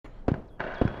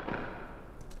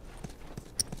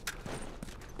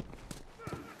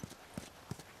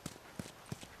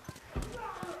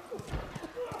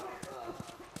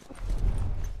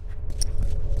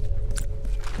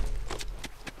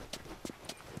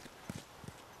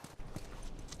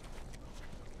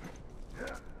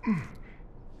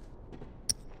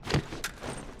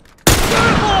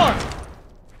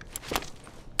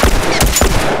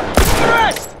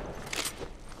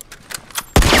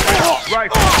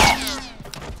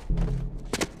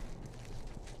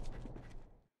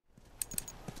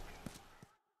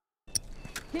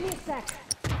Give me a sec.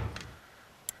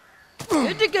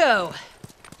 Good to go.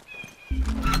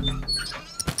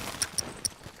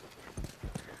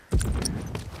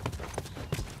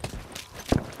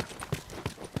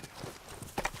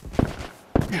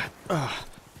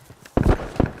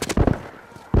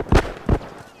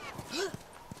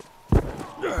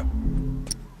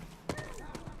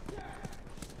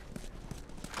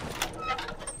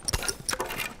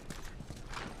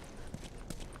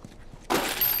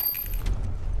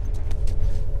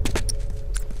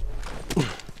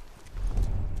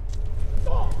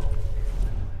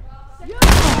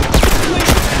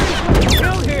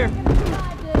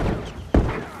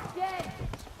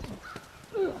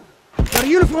 Got a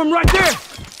uniform right there!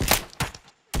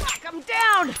 Fuck, I'm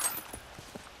down!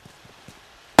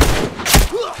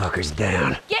 Fucker's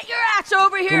down. Get your ass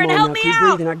over here Come and on help now, me keep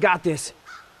out! breathing, I got this.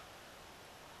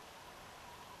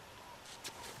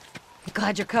 I'm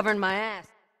glad you're covering my ass.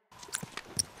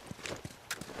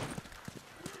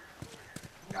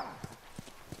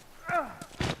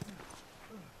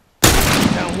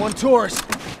 Down one tourist.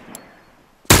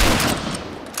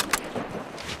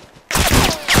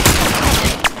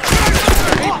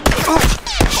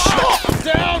 I'm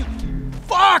down!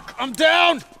 Fuck! I'm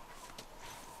down!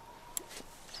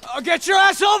 Get your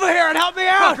ass over here and help me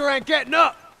out! Fucker ain't getting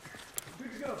up!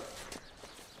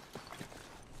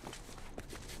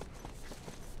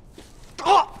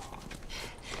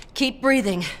 Keep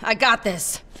breathing. I got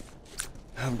this.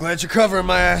 I'm glad you're covering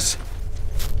my ass.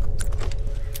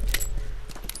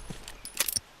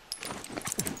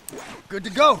 Good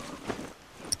to go.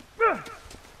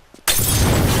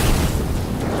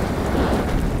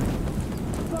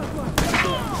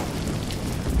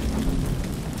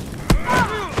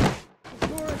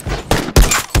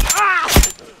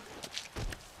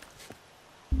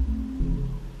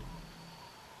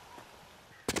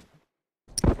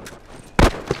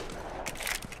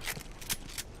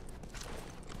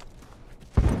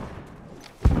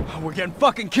 We're getting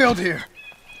fucking killed here.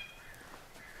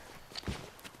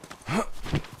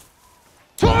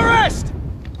 Tourist!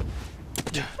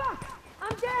 Fuck!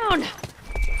 I'm down!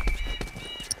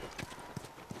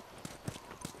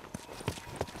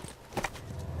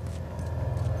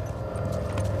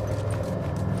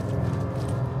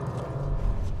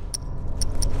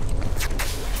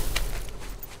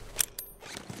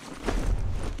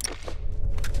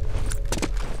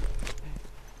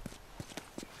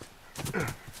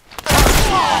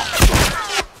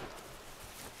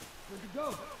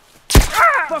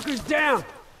 Fucker's down!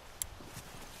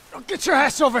 Get your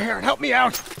ass over here and help me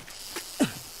out!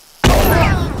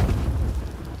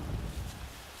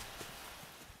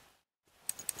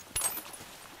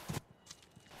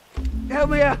 Help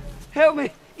me out! Help me!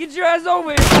 Get your ass over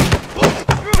here!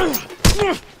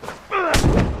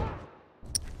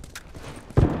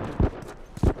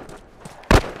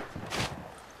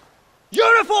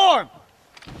 Uniform!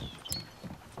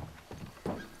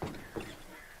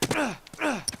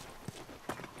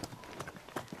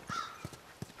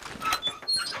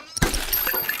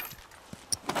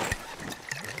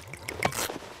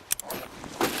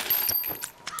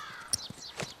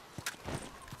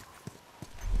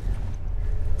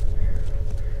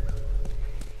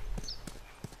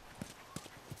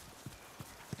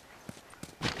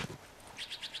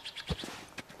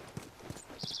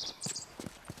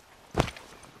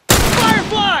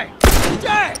 Firefly!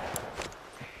 Dead!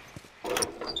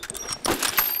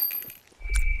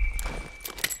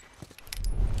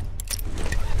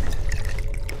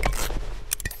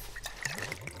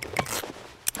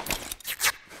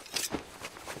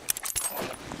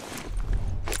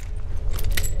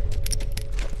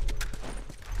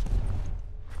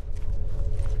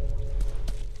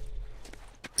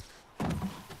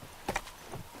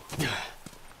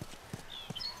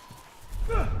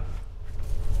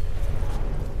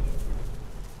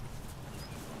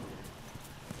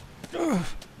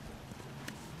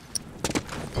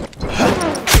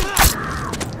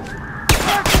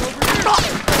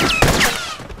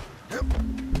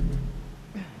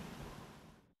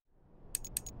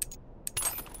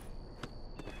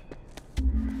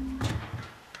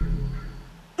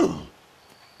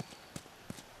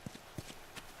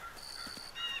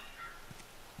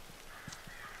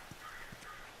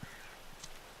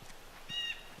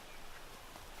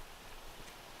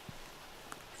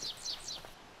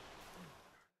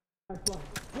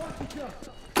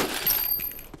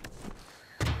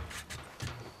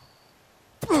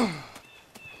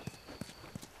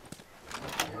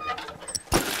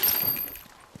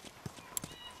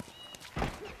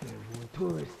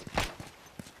 Tourist.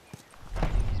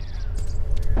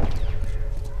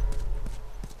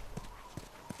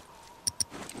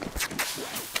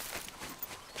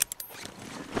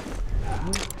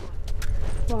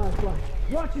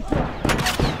 Watch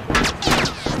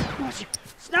yourself! Watch it.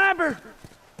 Sniper!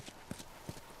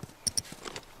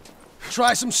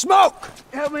 Try some smoke!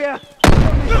 Help me out!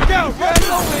 Look out! Right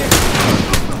over here!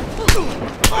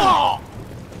 Oh!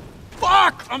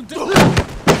 Fuck! I'm doing...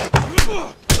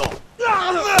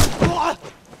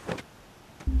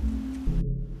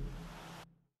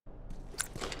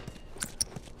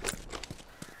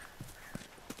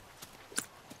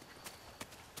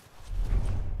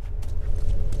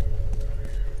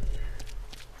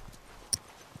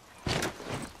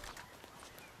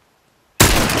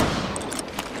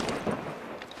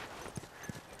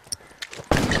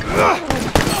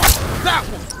 That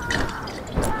one!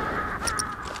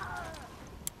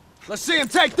 Let's see him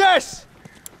take this!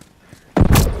 I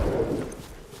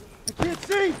can't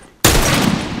see!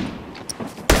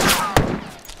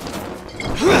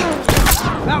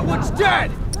 That one's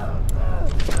dead!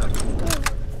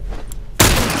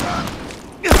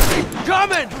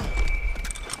 Coming!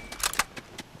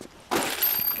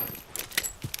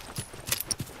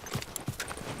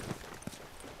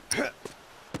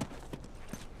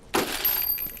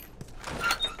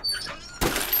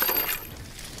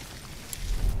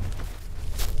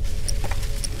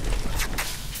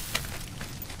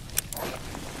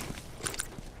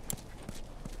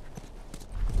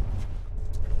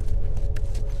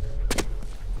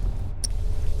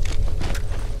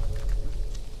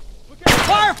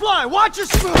 Firefly, watch your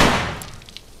smoke!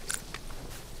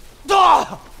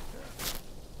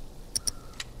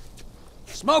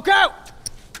 Smoke out!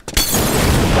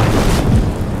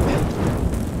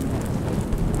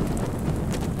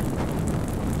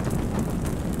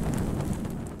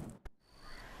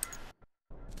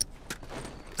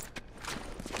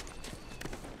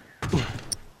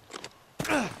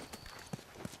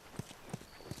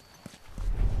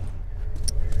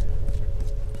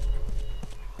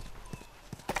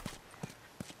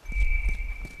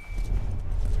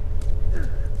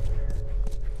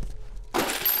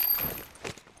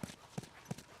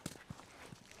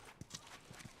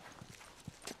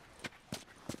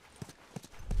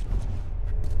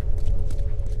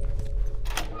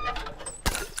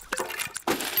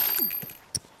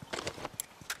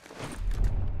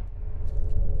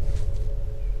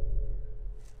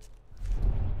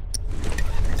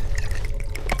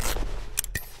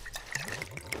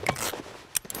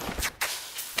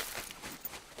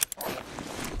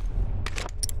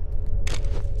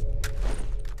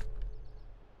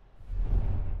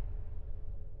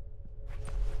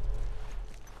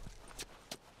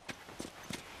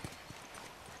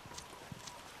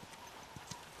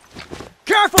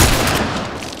 Careful!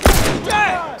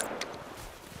 Yeah!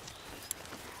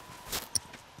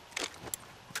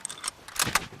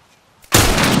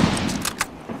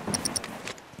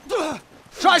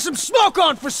 Try some smoke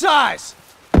on for size!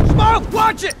 Smoke!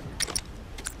 Watch it!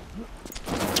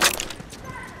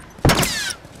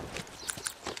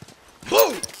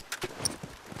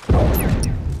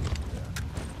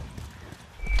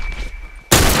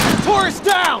 Tourist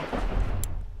down!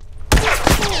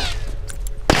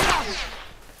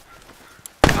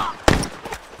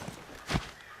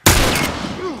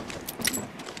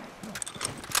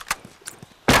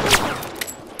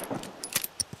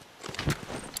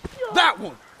 That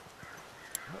one!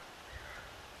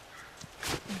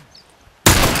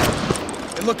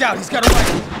 Hey, look out, he's got a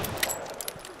rifle!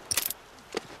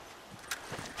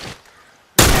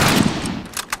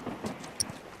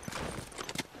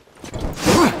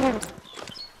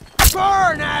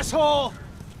 Burn, asshole!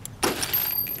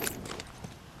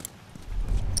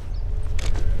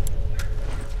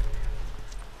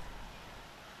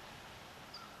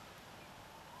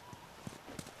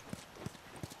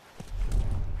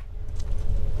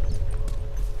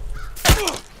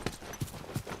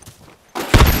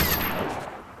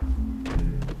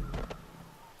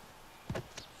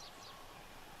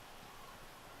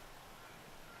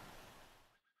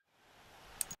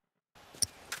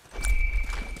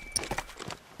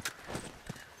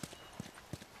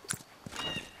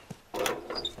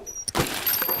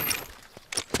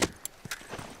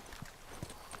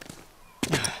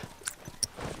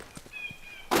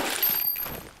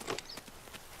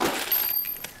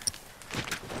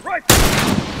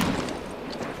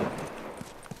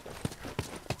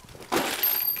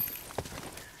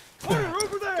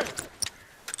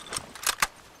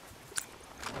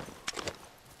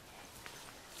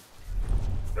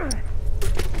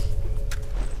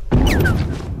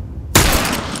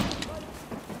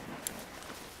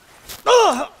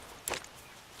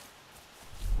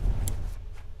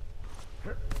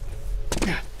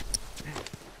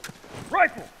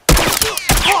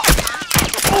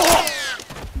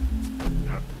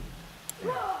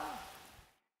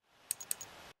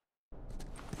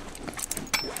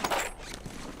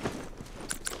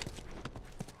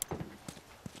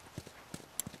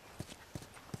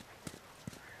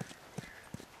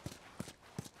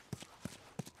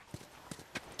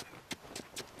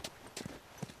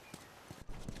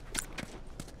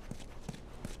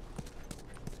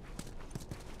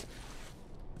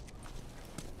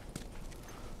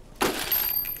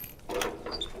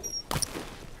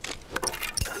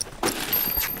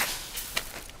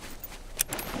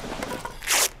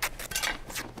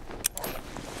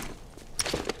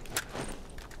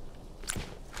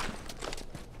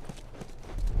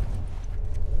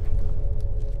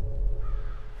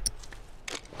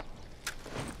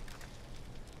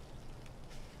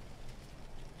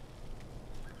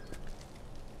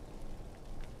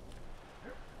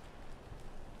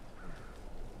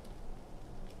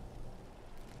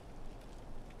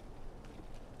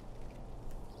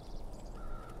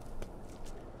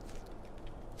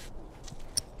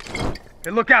 Hey,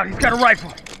 look out, he's got a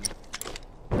rifle.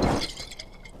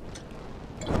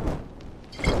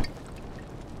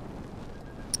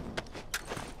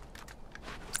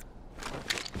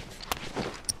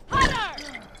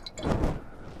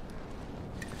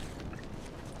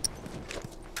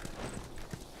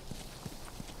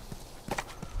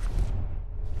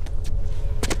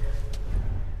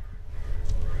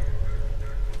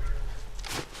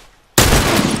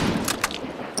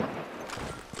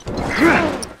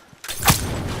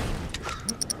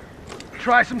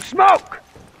 Try some smoke!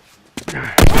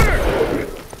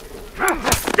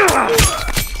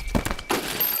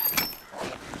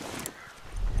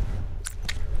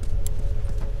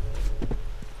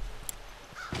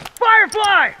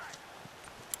 Firefly!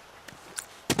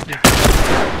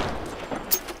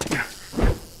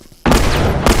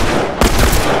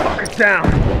 Fucker's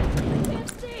down.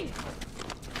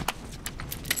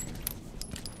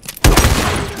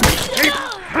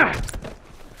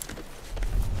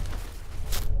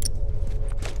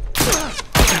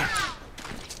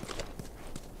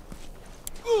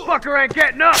 Fucker ain't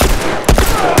getting up!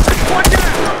 One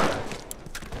down!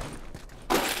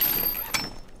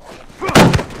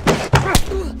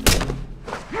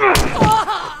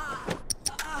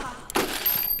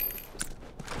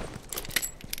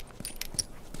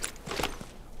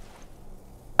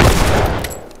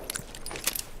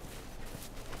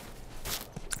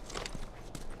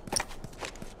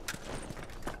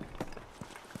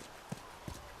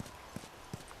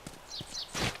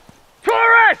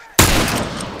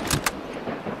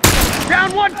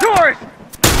 Down one tourist!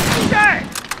 Stay!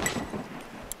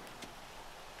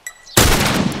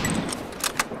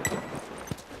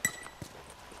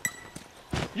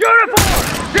 Uniform!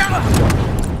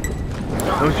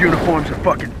 Those uniforms are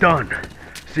fucking done.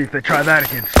 See if they try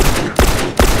that against